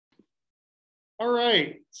All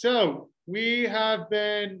right, so we have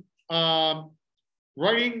been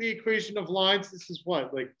writing the equation of lines. This is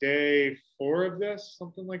what, like day 4 of this,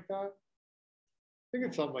 something like that? I think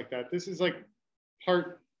it's something like that. This is like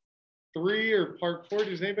part 3 or part 4.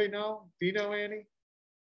 Does anybody know? Do you know, Annie?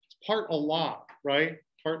 It's part a lot, right?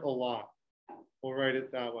 Part a lot. We'll write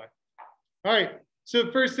it that way. All right,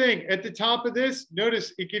 so first thing, at the top of this,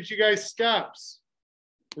 notice it gives you guys steps.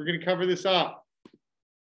 We're going to cover this up.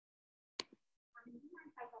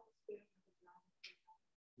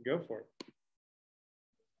 Go for it.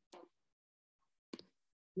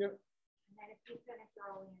 Yep.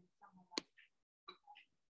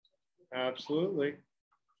 Absolutely.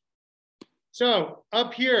 So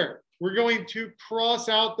up here, we're going to cross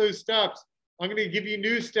out those steps. I'm going to give you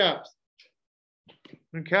new steps.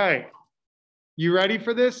 Okay. You ready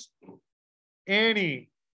for this? Annie,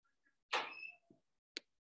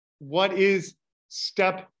 what is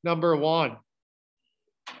step number 1?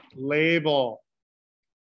 Label.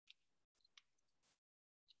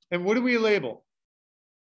 And what do we label?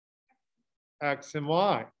 X and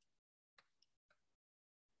Y.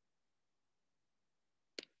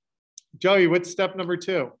 Joey, what's step number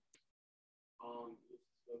 2?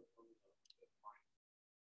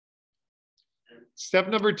 Step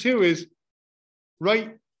number 2 is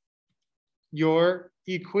write your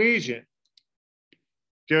equation.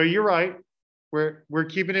 Joey, you're right. We're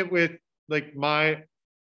keeping it with like my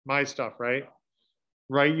stuff, right?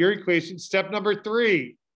 Write your equation. Step number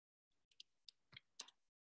 3.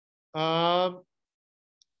 We're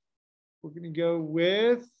going to go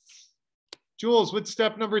with Jules. What's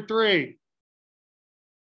step number 3?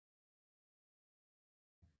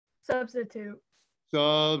 Substitute.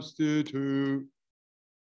 Substitute.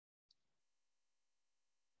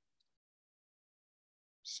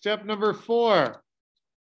 Step number 4.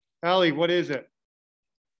 Allie, what is it?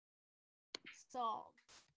 Solve.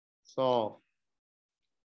 Solve.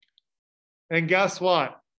 And guess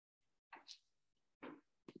what?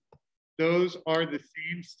 Those are the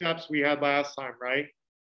same steps we had last time, right?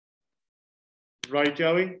 Right,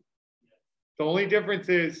 Joey? The only difference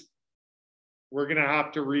is we're going to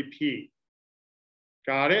have to repeat.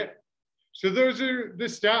 Got it? So those are the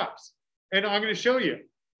steps. And I'm going to show you.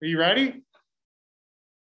 Are you ready?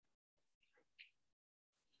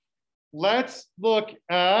 Let's look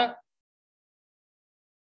at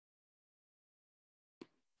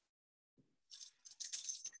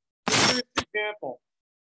this example.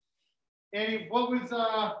 Annie, what was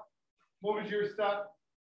your step?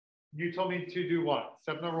 You told me to do what?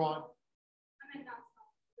 Step number 1?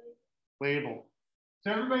 Label.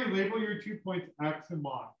 So everybody label your 2 points X and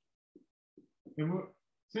Y. And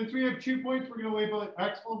since we have 2 points, we're going to label it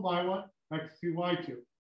X1, Y1, X2, Y2.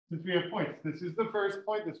 Since we have points, this is the first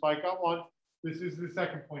point. That's why I got 1. This is the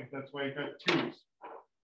second point. That's why I got 2s.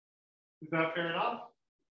 Is that fair enough?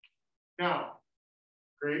 Now,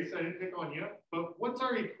 Grace, I didn't pick on you, but what's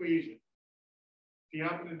our equation? Do you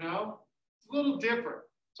happen to know? It's a little different.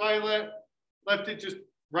 So I left it just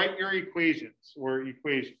write your equations or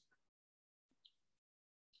equation.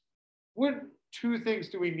 What 2 things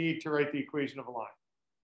do we need to write the equation of a line?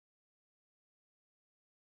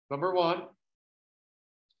 Number 1,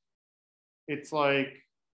 it's like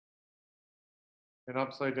an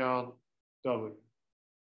upside down W.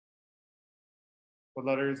 What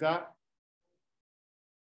letter is that?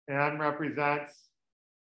 N represents,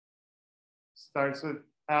 starts with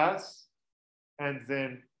S, ends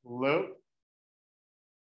in lope.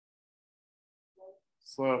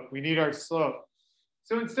 Slope. We need our slope.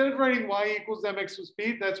 So instead of writing y equals mx plus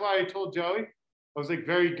b, that's why I told Joey, I was like,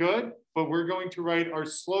 very good, but we're going to write our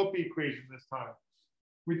slope equation this time,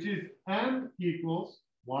 which is m equals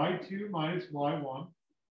y2 minus y1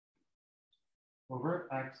 over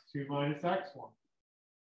x2 minus x1.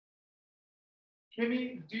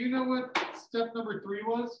 Kimmy, do you know what step number 3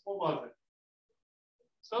 was? What was it?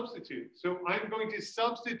 Substitute. So I'm going to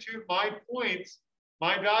substitute my points,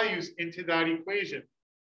 my values into that equation.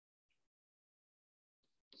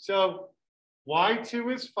 So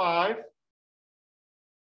y2 is 5,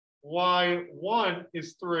 y1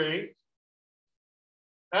 is 3,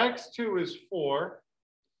 x2 is 4,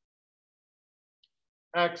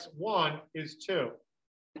 x1 is 2.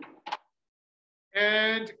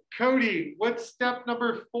 And Cody, what's step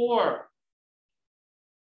number 4?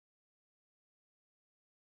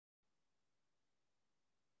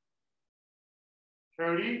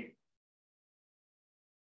 Cody?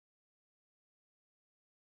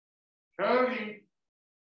 Cody?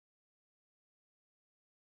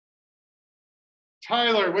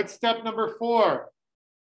 Tyler, what's step number 4?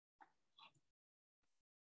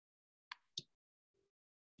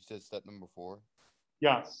 said step number 4.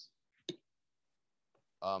 Yes.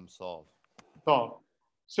 Solve. Solve.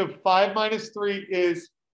 So 5 minus 3 is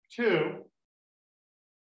 2.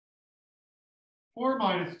 4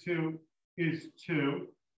 minus 2 is 2.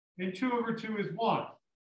 And 2 over 2 is 1.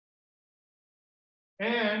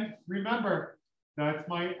 And remember, that's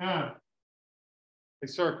my M. I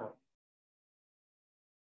circle it.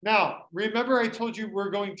 Now, remember I told you we're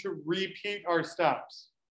going to repeat our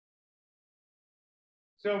steps.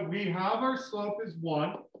 So we have our slope is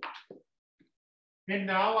 1. And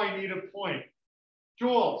now I need a point.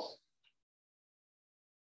 Jules,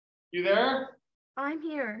 you there? I'm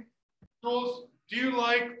here. Jules, do you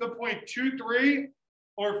like the point 2, 3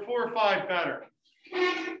 or 4, 5 better?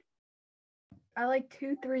 I like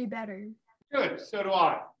 2, 3 better. Good, so do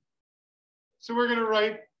I. So we're going to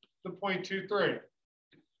write the point 2, 3.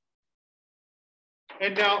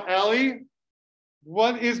 And now, Ellie,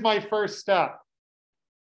 what is my first step?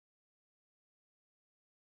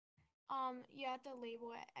 You have to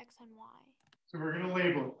label it X and Y. So we're going to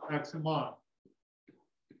label it X and Y.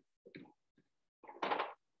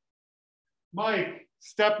 Mike,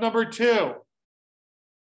 step number 2.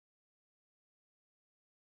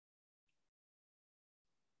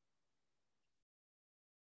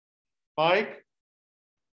 Mike,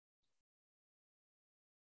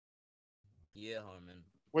 Yeah, Harmon.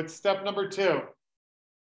 what's step number 2?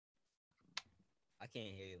 I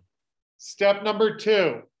can't hear you. Step number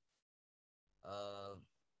 2.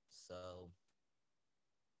 So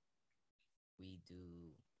we do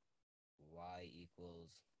y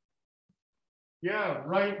equals. Yeah,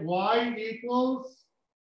 right. Y equals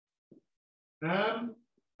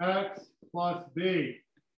mx plus b.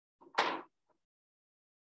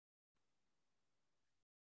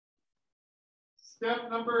 Step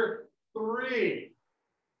number 3.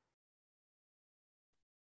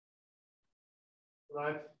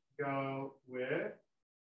 Let's go with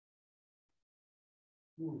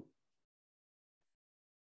who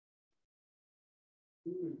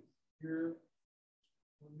is here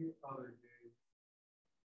on the other day?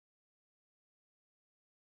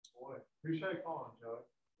 Boy, who should I call him, Joe?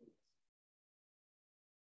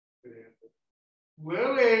 Good answer.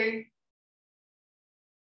 Louie,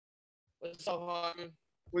 What's up, Harmon?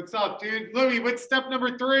 what's up, dude? Louie, what's step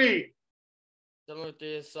number 3? Step number 3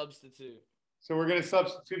 is substitute. So we're going to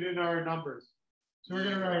substitute in our numbers. So we're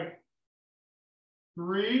going to write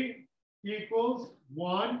 3 equals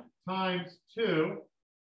 1 times 2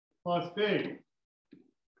 plus b.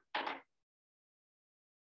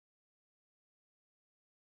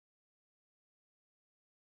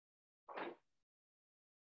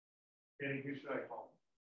 Okay, who should I call?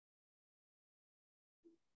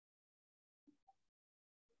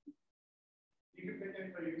 You can pick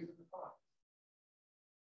anybody who's in the class.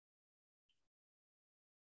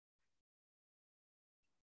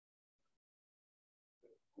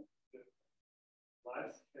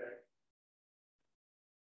 Let's pick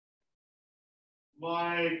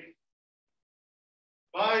Mike.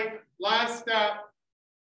 Mike, last step.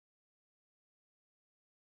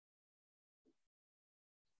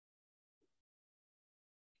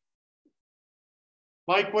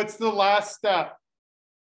 Mike, what's the last step?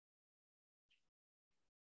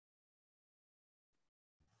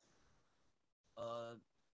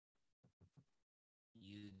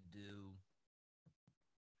 You do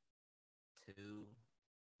 2.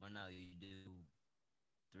 Well, no, you do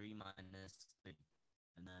 3 minus 3,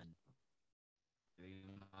 and then 3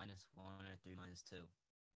 minus 1 or 3 minus 2.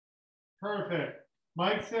 Perfect.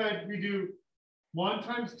 Mike said we do 1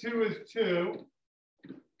 times 2 is 2.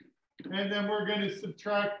 And then we're going to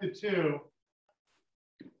subtract the 2.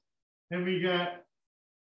 And we get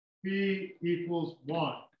b equals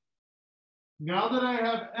 1. Now that I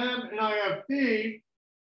have m and I have b,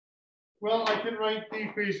 well, I can write the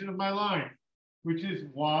equation of my line, which is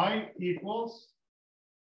y equals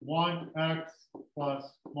 1x plus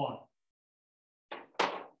 1.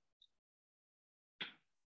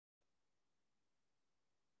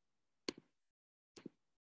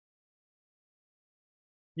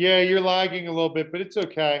 Yeah, you're lagging a little bit, but it's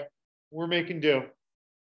okay. We're making do.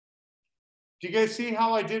 Do you guys see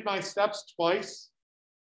how I did my steps twice?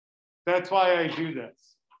 That's why I do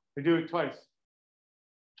this. I do it twice.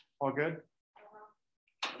 All good?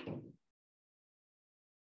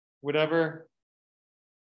 Whatever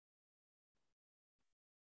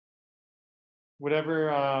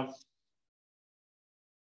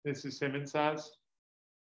Mrs. Simmons says,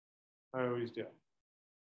 I always do.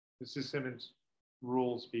 Mrs. Simmons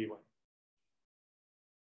rules B1.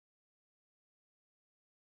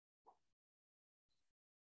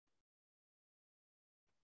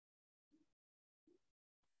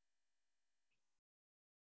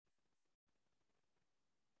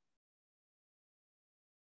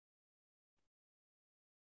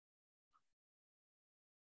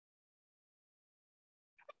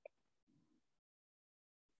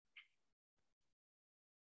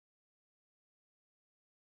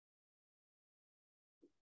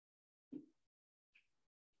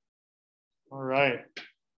 All right.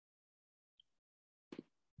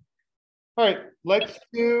 All right, let's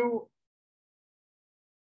do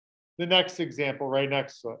the next example right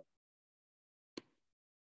next to it.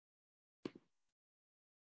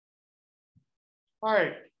 All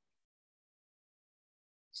right.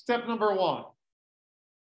 Step number 1.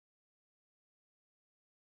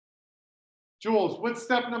 Jules, what's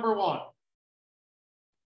step number 1?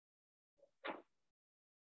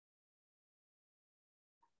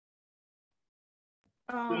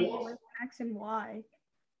 Label X and Y.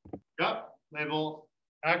 Yep, label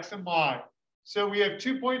X and Y. So we have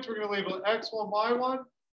 2 points. We're going to label X1, Y1,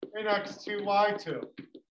 and X2, Y2.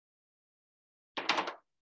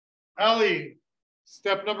 Ellie,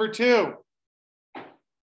 step number 2.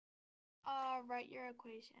 Write your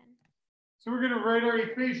equation. So we're going to write our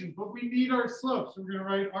equation, but we need our slope. So we're going to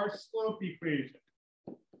write our slope equation.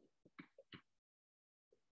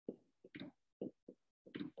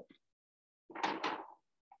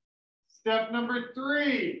 Step number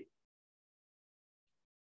 3.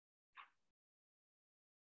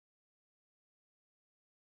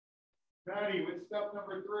 Patty, what's step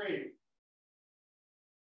number 3?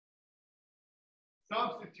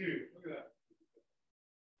 Substitute. Look at that.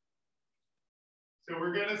 So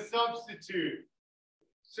we're going to substitute.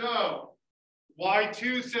 So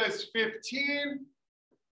Y2 says 15.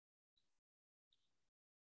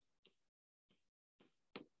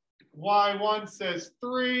 Y1 says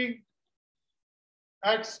 3.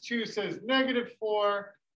 X2 says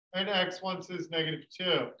 -4. And X1 says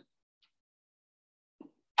 -2.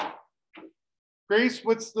 Grace,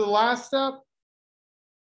 what's the last step?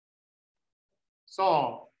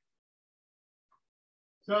 Solve.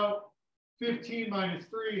 So 15 minus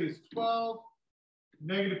 3 is 12.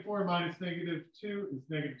 -4 minus -2 is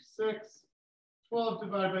 -6. 12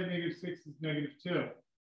 divided by -6 is -2.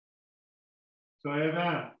 So I have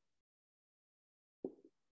M.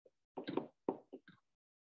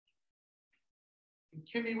 And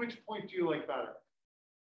Kimmy, which point do you like better?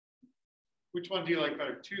 Which one do you like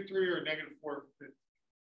better, 2, 3, or -4?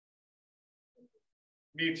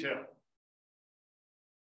 Me too.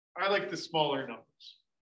 I like the smaller numbers.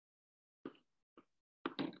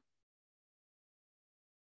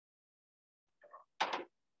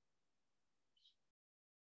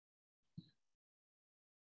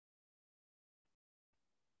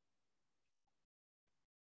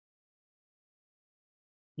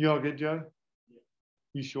 You all good, Joey? Yeah.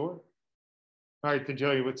 You sure? All right, then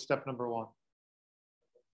Joey, what's step number 1?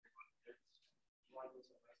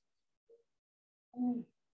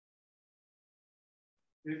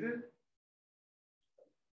 Is it?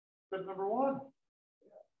 Step number 1.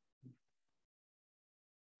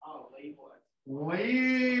 Oh, label it.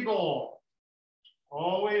 Label.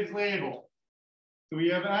 Always label. So we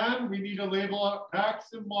have M, we need to label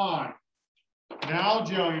X and Y. Now,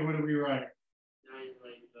 Joey, what do we write?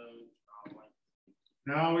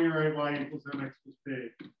 Now we write Y equals MX plus B.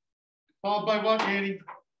 Followed by what, Annie?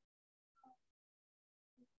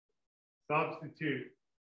 Substitute.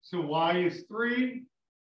 So Y is 3,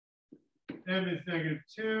 M is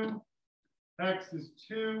 -2, X is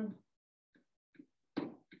 2,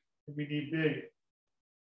 and we need B.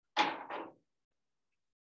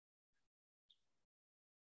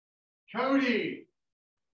 Cody.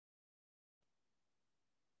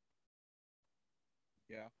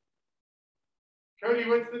 Yeah. Cody,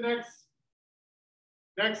 what's the next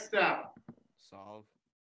step? Solve.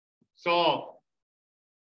 Solve.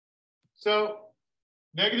 So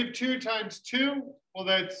 -2 times 2, well,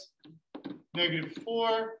 that's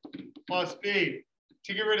 -4 plus B.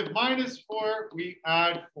 To get rid of -4, we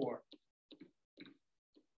add 4.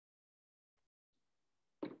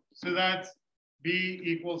 So that's B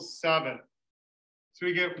equals 7. So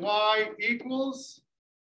we get Y equals,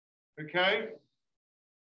 okay?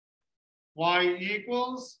 Y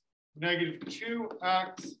equals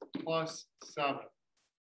 -2x plus 7.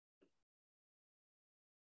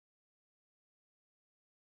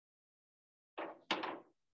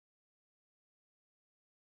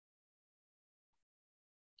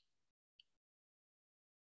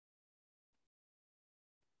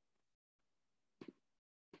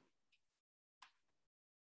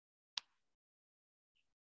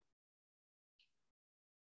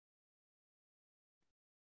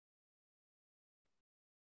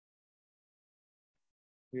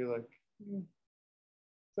 You're like,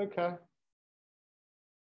 it's okay.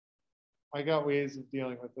 I got ways of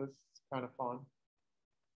dealing with this. It's kind of fun.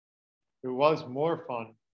 It was more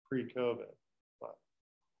fun pre-COVID, but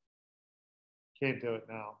can't do it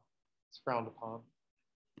now. It's frowned upon.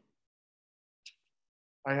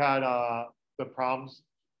 I had the problems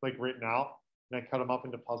like written out and I cut them up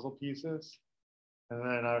into puzzle pieces. And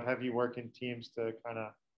then I would have you work in teams to kind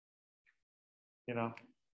of, you know,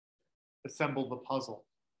 assemble the puzzle.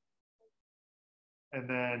 And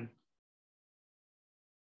then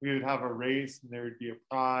we would have a race and there would be a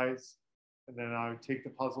prize. And then I would take the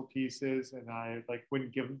puzzle pieces and I like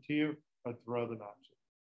wouldn't give them to you, I'd throw them at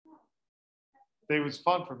you. It was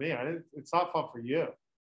fun for me. It's not fun for you.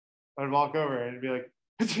 I'd walk over and be like,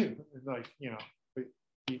 like, you know, but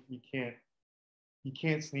you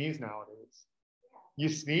can't sneeze nowadays. You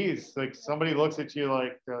sneeze, like somebody looks at you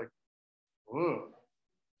like they're like, whoa.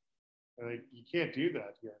 Like you can't do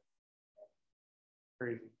that here.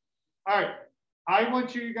 Crazy. All right. I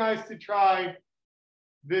want you guys to try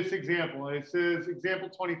this example. It says example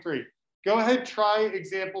 23. Go ahead, try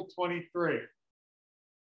example 23.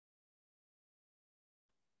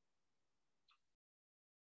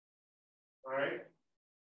 All right.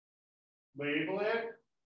 Label it.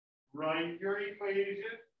 Write your equation.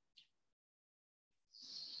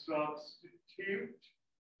 Substitute.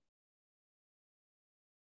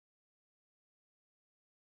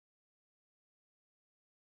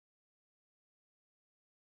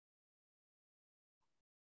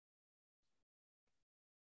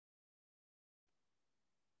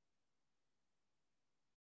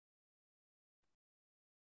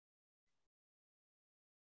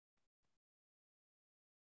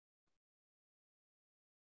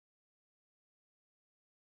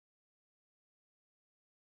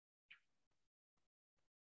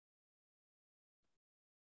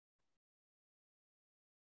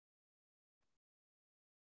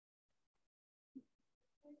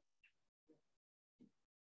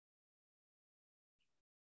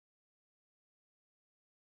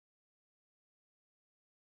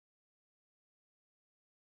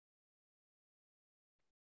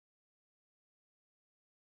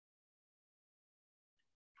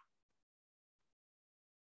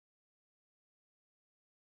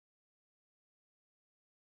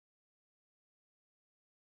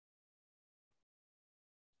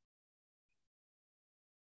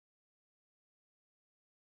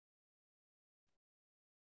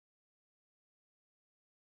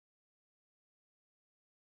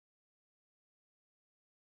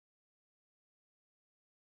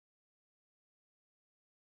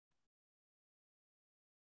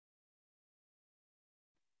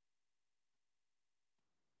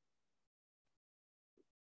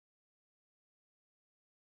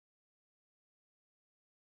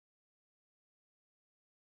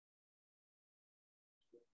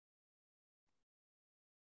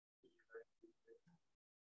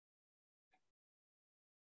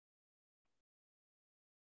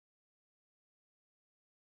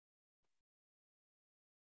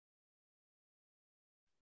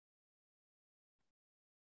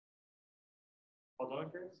 Hold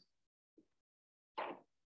on, Chris.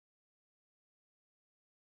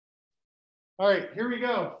 All right, here we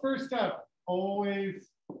go. First step,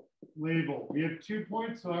 always label. We have 2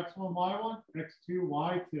 points, so x1, y1, x2,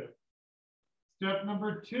 y2. Step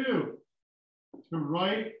number 2, to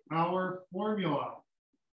write our formula.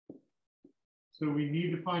 So we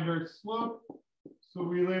need to find our slope. So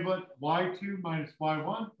we label it y2 minus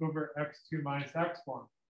y1 over x2 minus x1.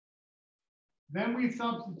 Then we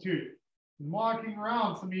substitute. Walking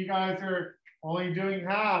around, some of you guys are only doing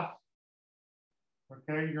half.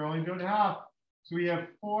 Okay, you're only doing half. So we have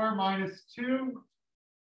 4 minus 2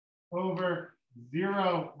 over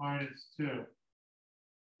 0 minus 2.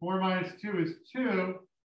 4 minus 2 is 2.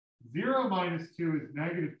 0 minus 2 is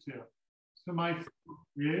negative 2. So my slope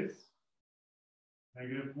is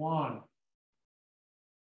negative 1.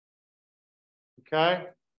 Okay?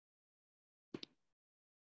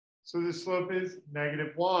 So the slope is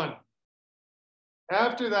negative 1.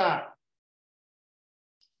 After that,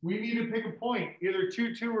 we need to pick a point, either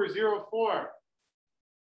 2, 2 or 0, 4.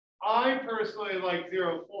 I personally like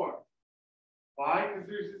 0, 4. Why? Because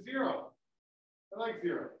there's a 0. I like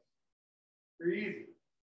 0. They're easy.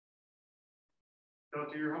 Don't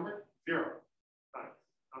do your homework? 0. Nice.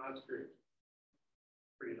 Oh, that's great.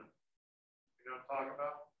 Pretty nice. You know what I'm talking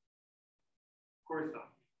about? Of course not.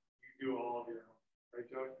 You do all of your homework. Right,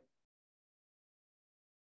 Joey?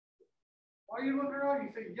 Why are you looking around? You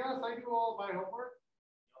say, yes, I do all of my homework.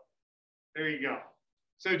 There you go.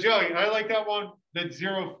 So Joey, I like that one, that's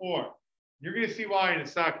 0, 4. You're going to see why in a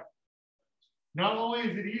second. Not only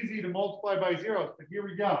is it easy to multiply by zeros, but here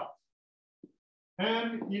we go.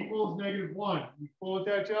 M equals negative 1. You cool with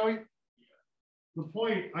that, Joey? The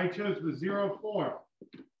point I chose was 0, 4.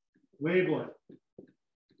 Label it.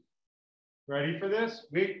 Ready for this?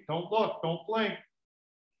 Wait, don't look, don't blink.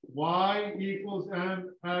 Y equals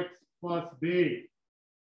mx plus b.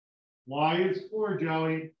 Y is 4,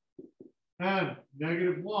 Joey. M,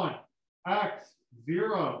 -1. X,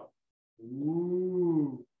 0.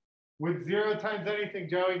 Ooh. With 0 times anything,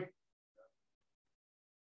 Joey?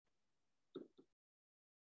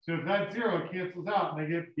 So if that 0 cancels out and I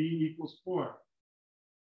get B equals 4.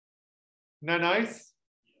 Isn't that nice?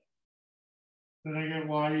 Then I get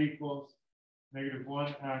Y equals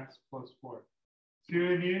 -1x plus 4. See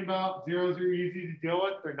what I mean about zeros are easy to deal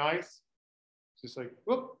with? They're nice. Just like,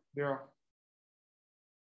 whoop, 0.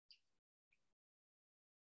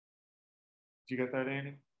 Did you get that,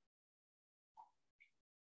 Andy?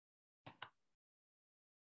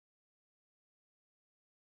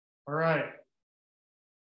 All right.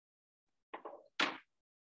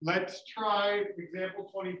 Let's try example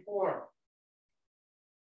 24.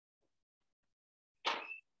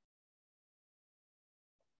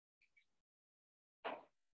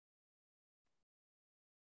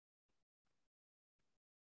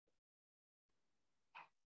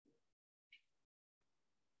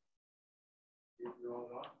 You're all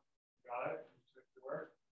done? Got it? You took the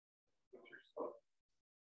work? What's your slope?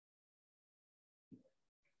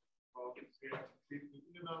 Well, see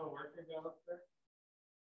the amount of work I got up there?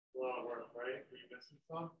 A lot of work, right? Are you missing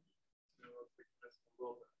some? It looks like you're missing a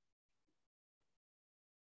little bit.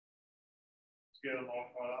 Let's get them all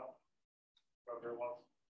caught up. Whoever wants.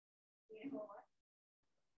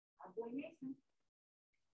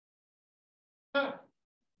 Huh.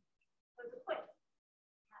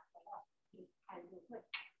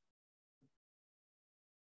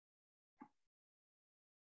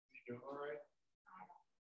 You doing all right?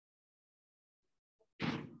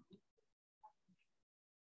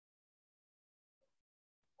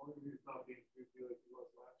 Only because it's not being goofy like it was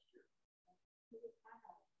last year.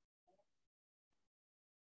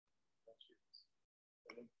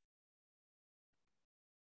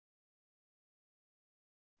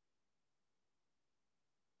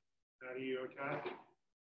 Maddie, you okay?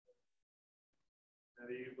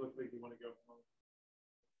 Maddie, you look like you want to go home.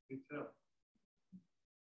 Me too.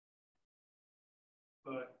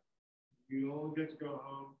 But you'll get to go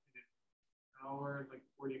home in an hour and like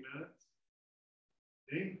 40 minutes.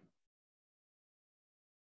 Me?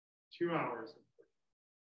 2 hours.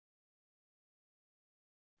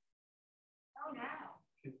 Oh,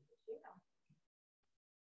 no.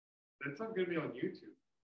 That's not going to be on YouTube.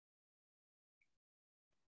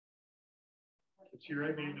 Did she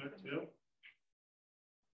write me a note too?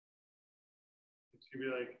 Did she be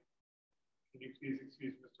like, can you please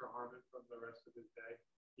excuse Mr. Harmon from the rest of his day?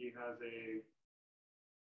 He has a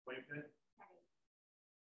appointment.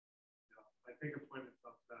 No, I think appointment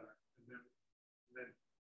sounds better. And then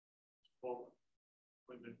Chipotle.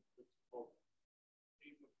 Appointment with Chipotle.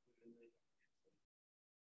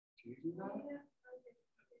 Do you do that?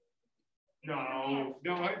 No,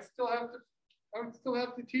 I would still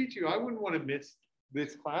have to teach you. I wouldn't want to miss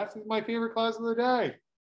this class. This is my favorite class of the day.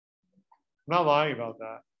 I'm not lying about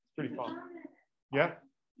that. It's pretty fun. Yeah.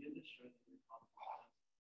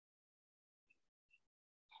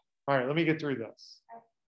 All right, let me get through this.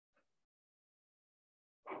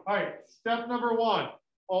 All right, step number 1,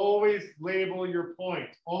 always label your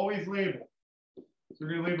point. Always label. So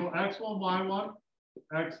we're going to label x1, y1,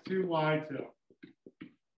 x2, y2.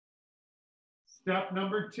 Step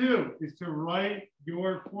number 2 is to write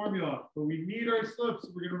your formula, but we need our slope, so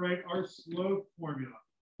we're going to write our slope formula.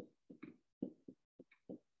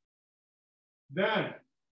 Then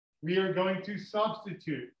we are going to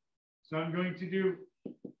substitute. So I'm going to do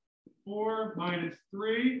 4 minus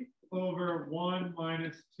 3 over 1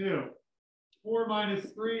 minus 2. 4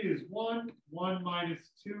 minus 3 is 1. 1 minus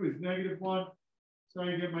 2 is -1. So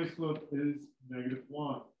I get my slope is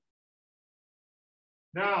 -1.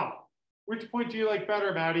 Now, which point do you like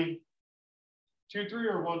better, Maddie? 2, 3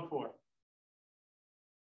 or 1, 4?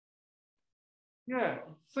 Yeah,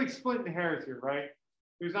 it's like splitting hairs here, right?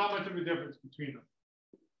 There's not much of a difference between them.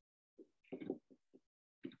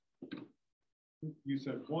 You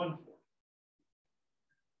said 1, 4.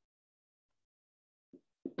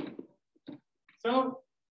 So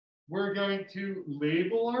we're going to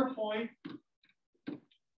label our point.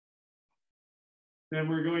 Then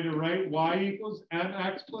we're going to write y equals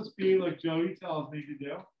mx plus b like Joey tells me to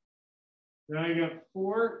do. Then I get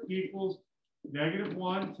 4 equals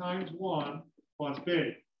 -1 times 1 plus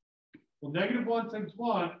b. Well, -1 times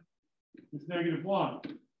 1 is -1.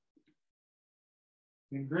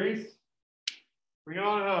 And Grace, bring it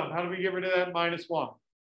on home. How do we get rid of that -1?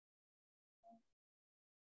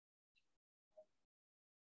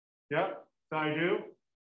 Yep, so I do.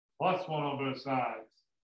 +1 on both sides.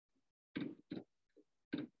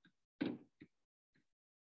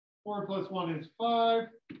 4 plus 1 is 5.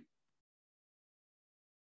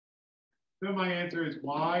 So my answer is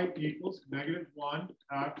y equals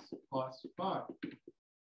 -1x plus 5.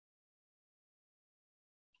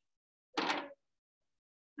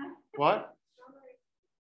 What?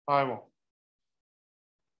 I will.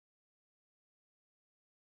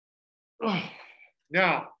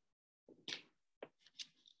 Now,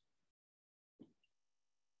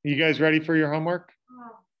 you guys ready for your homework?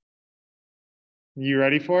 You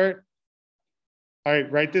ready for it? All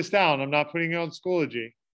right, write this down. I'm not putting it on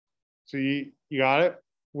Schoology. So you got it?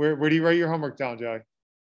 Where do you write your homework down, Joey?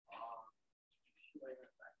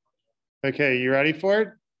 Okay, you ready for it?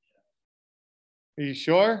 Are you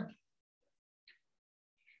sure?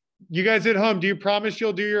 You guys at home, do you promise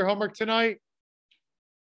you'll do your homework tonight?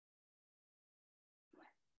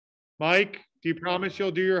 Mike, do you promise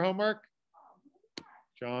you'll do your homework?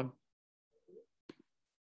 John?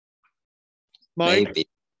 Mike?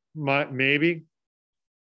 Maybe.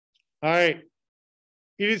 All right.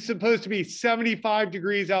 It is supposed to be 75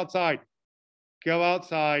 degrees outside. Go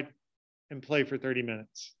outside and play for 30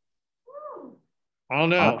 minutes. I don't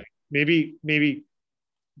know. Maybe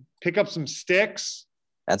pick up some sticks.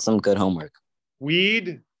 That's some good homework.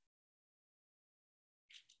 Weed.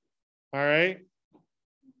 All right.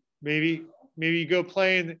 Maybe you go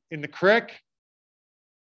play in the creek.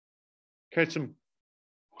 Catch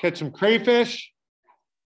some crayfish.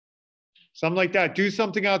 Something like that. Do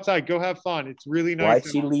something outside. Go have fun. It's really nice.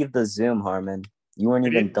 Why'd you leave the Zoom, Harmon? You weren't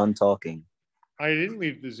even done talking. I didn't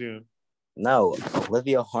leave the Zoom. No,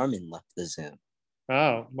 Olivia Harmon left the Zoom.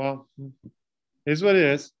 Oh, well, here's what it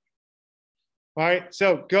is. All right,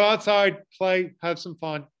 so go outside, play, have some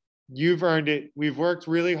fun. You've earned it. We've worked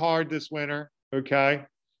really hard this winter, okay?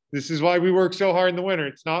 This is why we work so hard in the winter.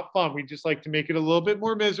 It's not fun. We just like to make it a little bit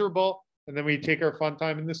more miserable, and then we take our fun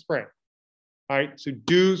time in the spring. All right, so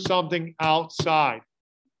do something outside.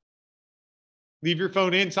 Leave your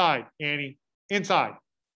phone inside, Annie. Inside.